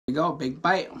you go, big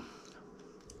bite.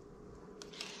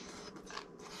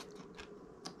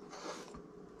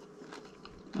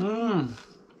 Mmm.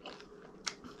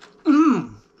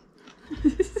 Mmm.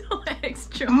 So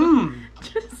extra. Mmm.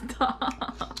 Just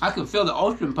stop. I can feel the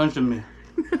ocean punching me.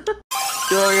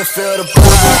 Do you feel the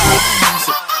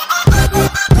vibes?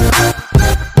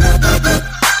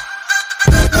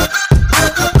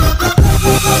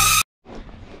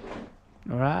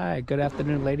 Alright, good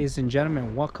afternoon ladies and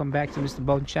gentlemen. Welcome back to Mr.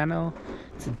 Boat Channel.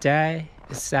 Today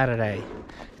is Saturday.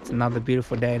 It's another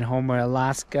beautiful day in Homer,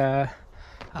 Alaska.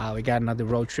 We got another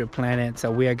road trip planned, so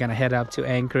we are gonna head up to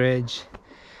Anchorage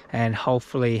and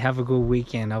hopefully have a good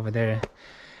weekend over there.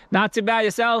 Not too bad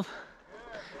yourself?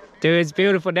 Dude, it's a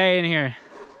beautiful day in here.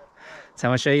 So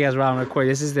I'm gonna show you guys around real quick.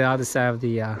 This is the other side of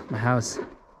the my house.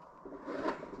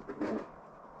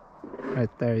 Right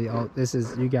there. Oh, this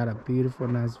is, you got a beautiful,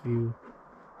 nice view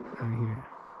out here.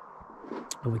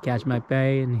 Over Catchment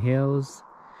Bay and hills.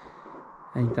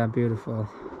 Ain't that beautiful?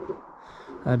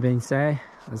 That being said,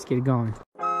 let's get it going.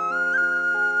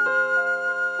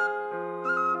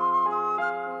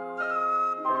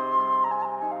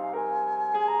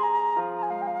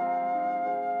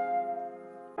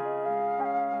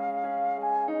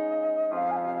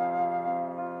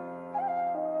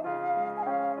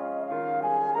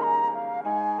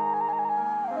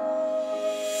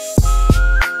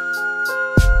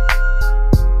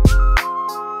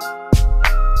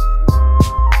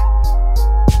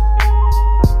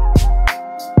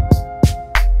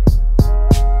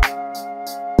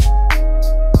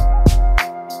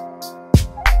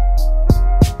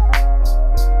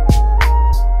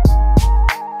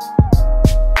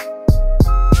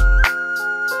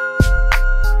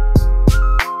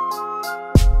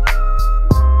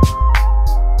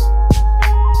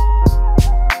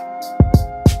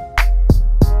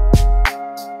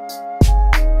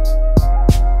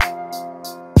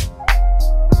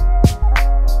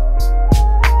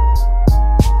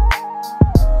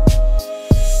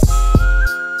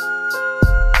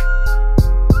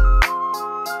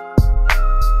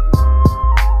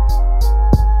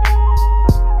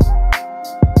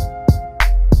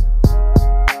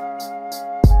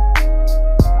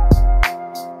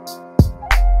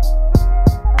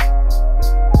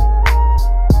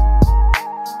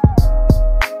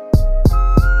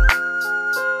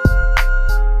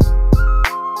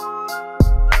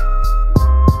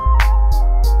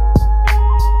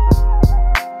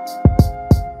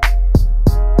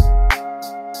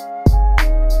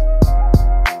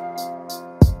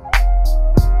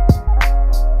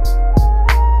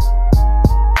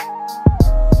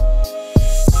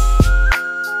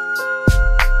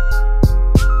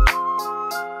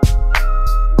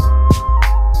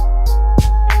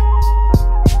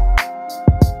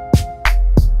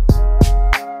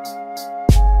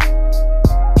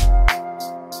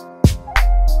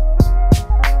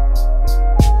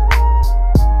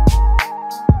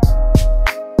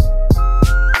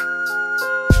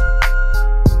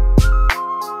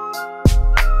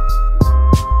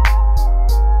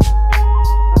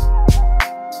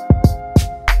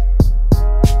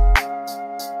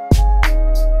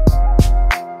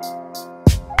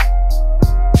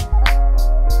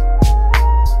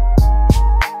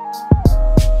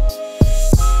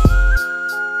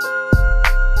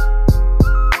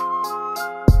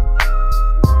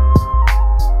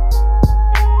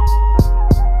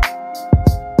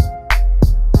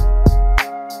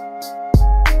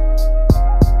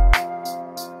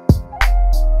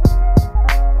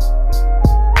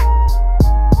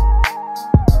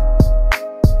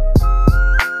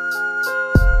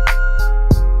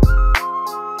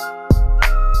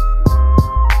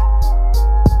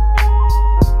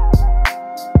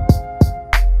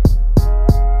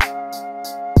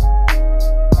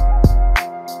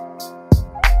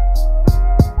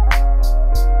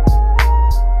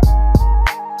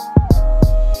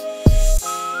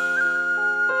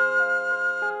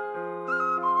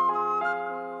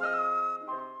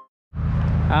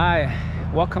 Alright,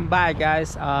 welcome back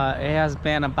guys. It has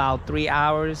been about 3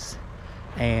 hours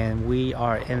and we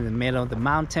are in the middle of the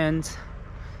mountains.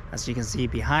 As you can see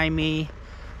behind me,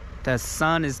 the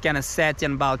sun is gonna set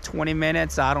in about 20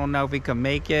 minutes. I don't know if we can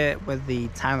make it with the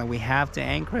time that we have to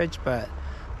Anchorage, but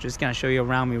I'm just gonna show you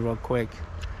around me real quick.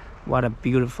 What a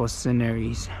beautiful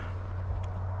sceneries.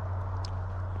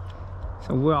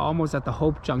 So we're almost at the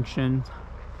Hope Junction,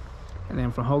 and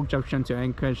then from Hope Junction to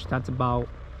Anchorage, that's about,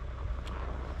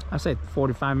 I'd say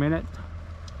 45 minutes.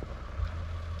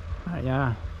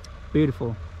 Yeah,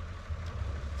 beautiful.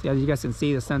 See, as you guys can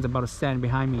see, the sun's about to set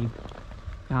behind me,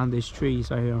 behind these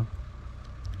trees right here.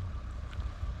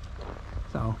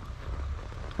 So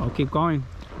I'll keep going.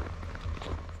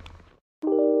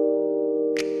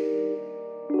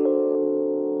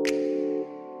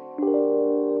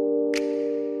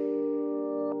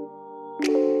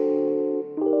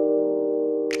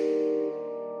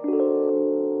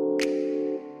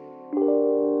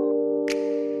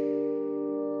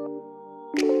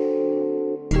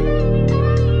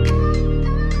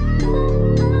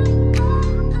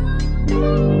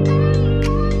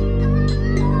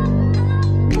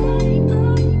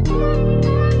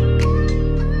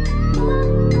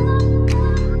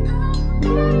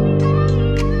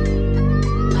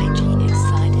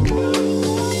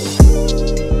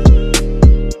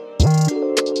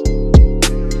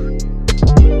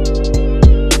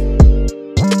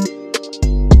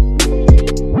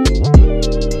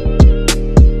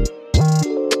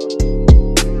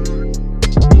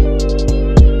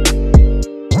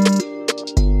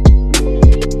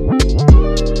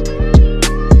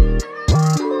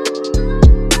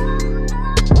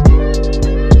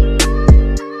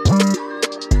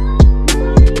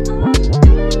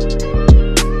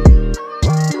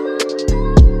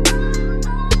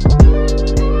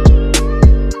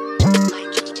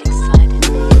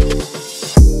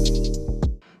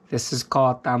 This is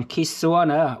called Tum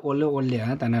Watever.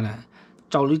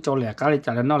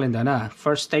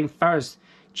 First thing first,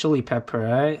 chili pepper,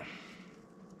 right?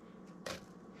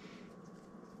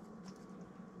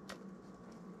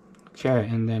 Okay,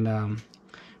 and then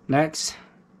next,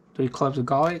 3 cloves of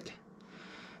garlic.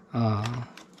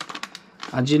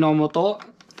 Ajinomoto,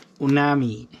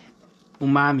 umami.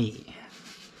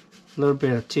 A little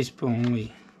bit of teaspoon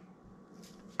only.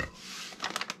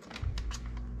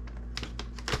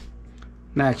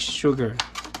 Next, sugar,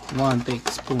 1 big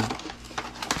spoon.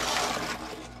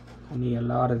 I need a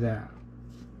lot of that.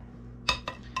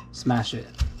 Smash it.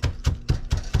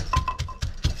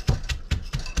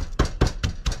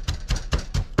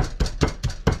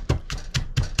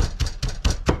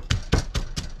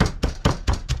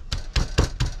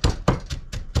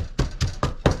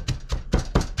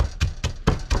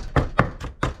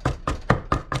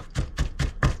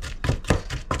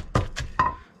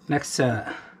 Next,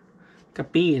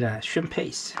 capita shrimp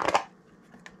paste.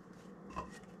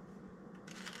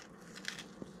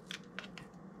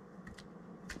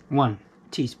 One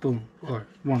teaspoon or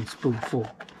 1 spoonful.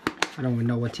 I don't even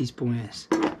know what teaspoon is.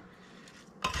 Add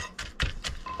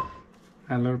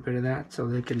a little bit of that so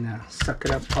they can suck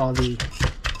it up all the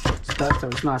stuff so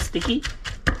it's not sticky.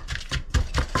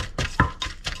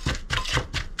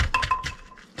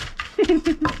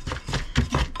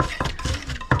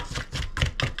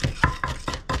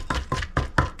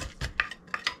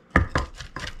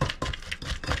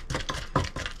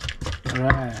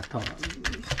 Alright,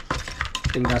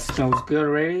 I think that smells good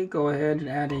already. Go ahead and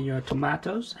add in your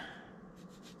tomatoes.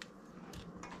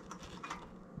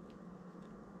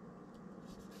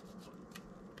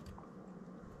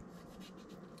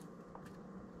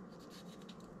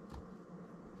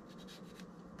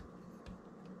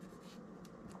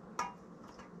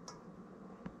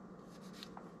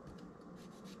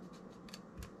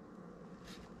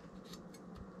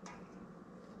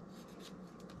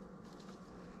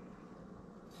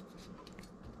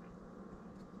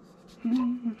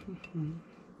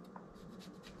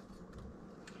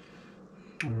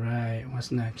 Alright,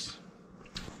 what's next?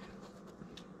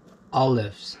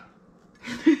 Olives.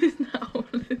 It's not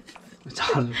olives. It's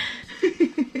olive.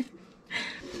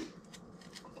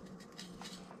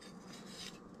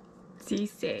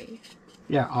 Cisse.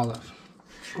 Yeah, olive.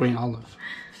 Green olive.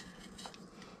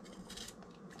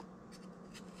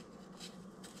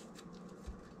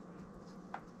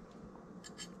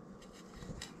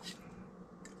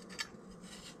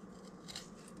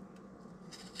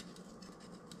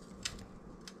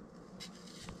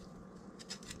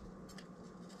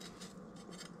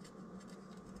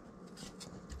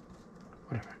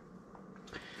 Whatever.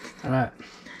 Alright.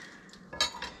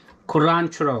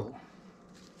 Cilantro.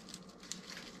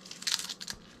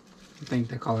 I think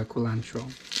they call it cilantro.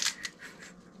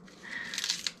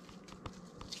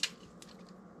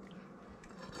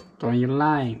 Throw in your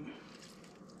lime.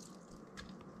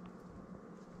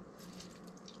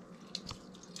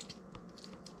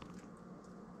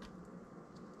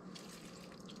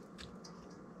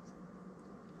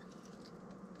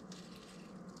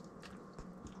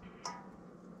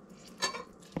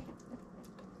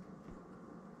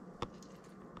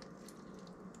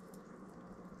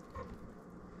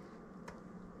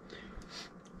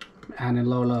 And a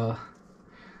little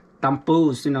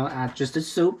tampus, you know, add just the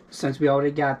soup. Since we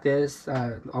already got this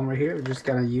over here, we're just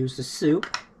gonna use the soup.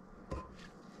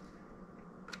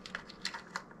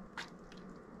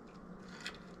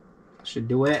 Should to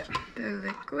do it. The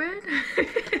liquid?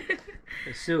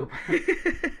 The soup.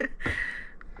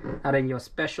 Add in your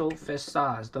special fish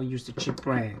sauce. Don't use the cheap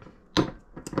brand.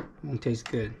 Won't taste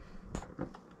good.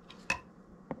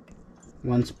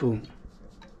 1 spoon.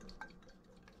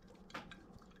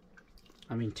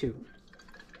 I mean 2.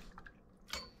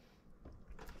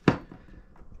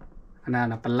 And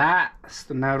then Papaya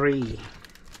Salad I.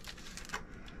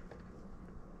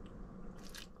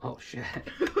 Oh shit.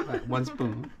 Right, 1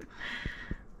 spoon.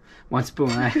 1 spoon,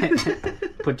 right?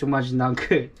 Put too much, not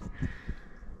good.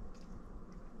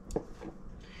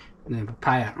 And then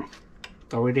papaya.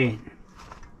 Throw it in.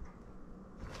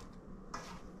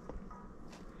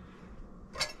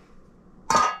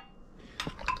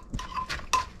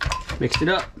 Mix it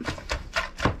up.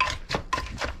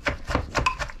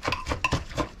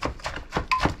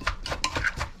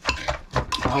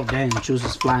 Oh damn, juice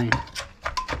is flying.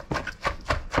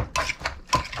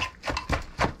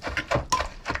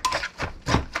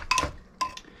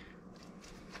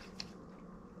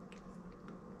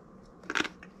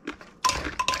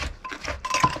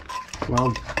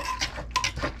 Well,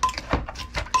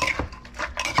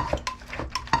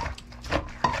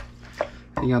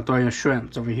 you're gonna throw your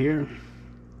shrimps over here.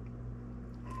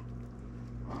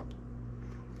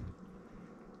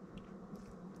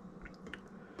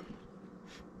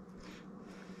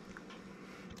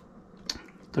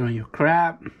 Throw your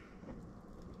crab.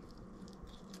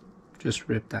 Just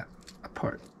rip that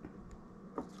apart.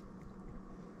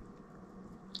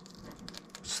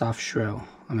 Soft shell.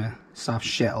 Soft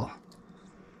shell.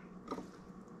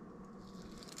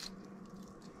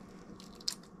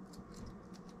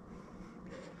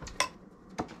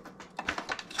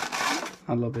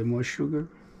 A little bit more sugar.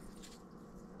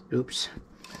 Oops.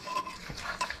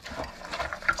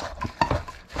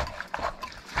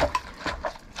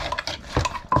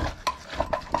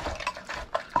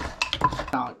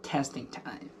 Now testing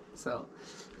time. So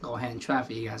go ahead and try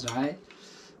for you guys, alright?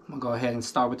 I'm gonna go ahead and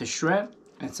start with the shrimp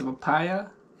and some papaya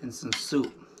and some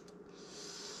soup.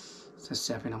 C'est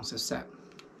ça, non, c'est ça.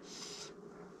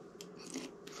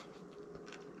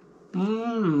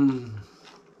 Mmm.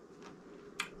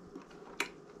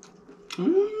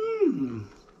 Mmm.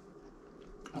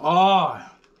 Oh.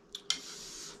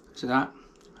 See that?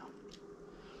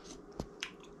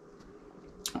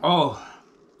 Oh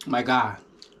my god.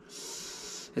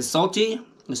 It's salty,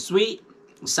 it's sweet,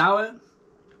 it's sour,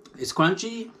 it's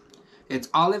crunchy, it's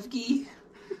olive-y,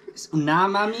 it's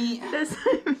umami. That's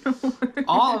not even a word.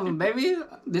 All of them, baby.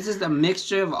 This is the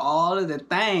mixture of all of the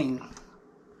thing.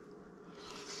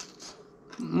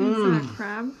 Is that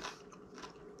crab?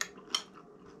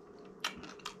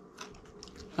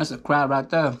 That's a crab right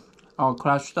there, all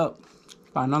crushed up.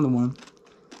 Got another one.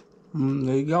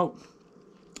 There you go.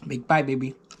 Big bite,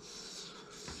 baby.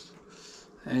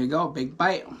 There you go, big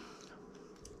bite.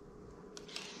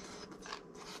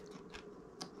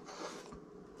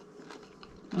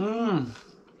 Mmm.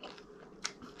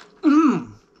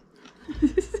 Mmm.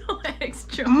 This is so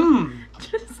extra. Mmm.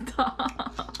 Just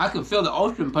stop. I can feel the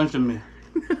ocean punching me.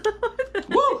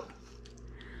 Woo!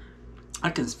 I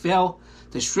can feel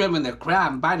the shrimp and the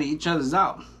crab biting each other's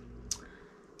out.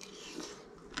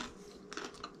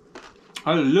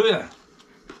 Hallelujah.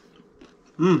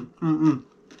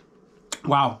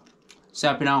 Wow.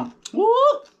 Xẹpพี่น้อง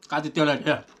cá tuyệt vờiเล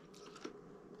ย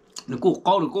Nước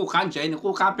cua khán chế, nước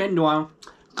cua cá bên đùa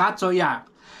cá trôi dạ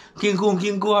Kinh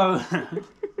cua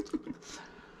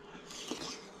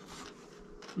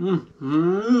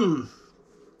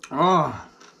Oh.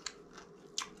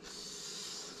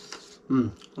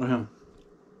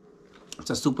 It's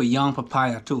a super young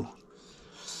papaya too.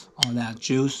 All that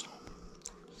juice.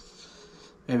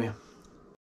 Baby.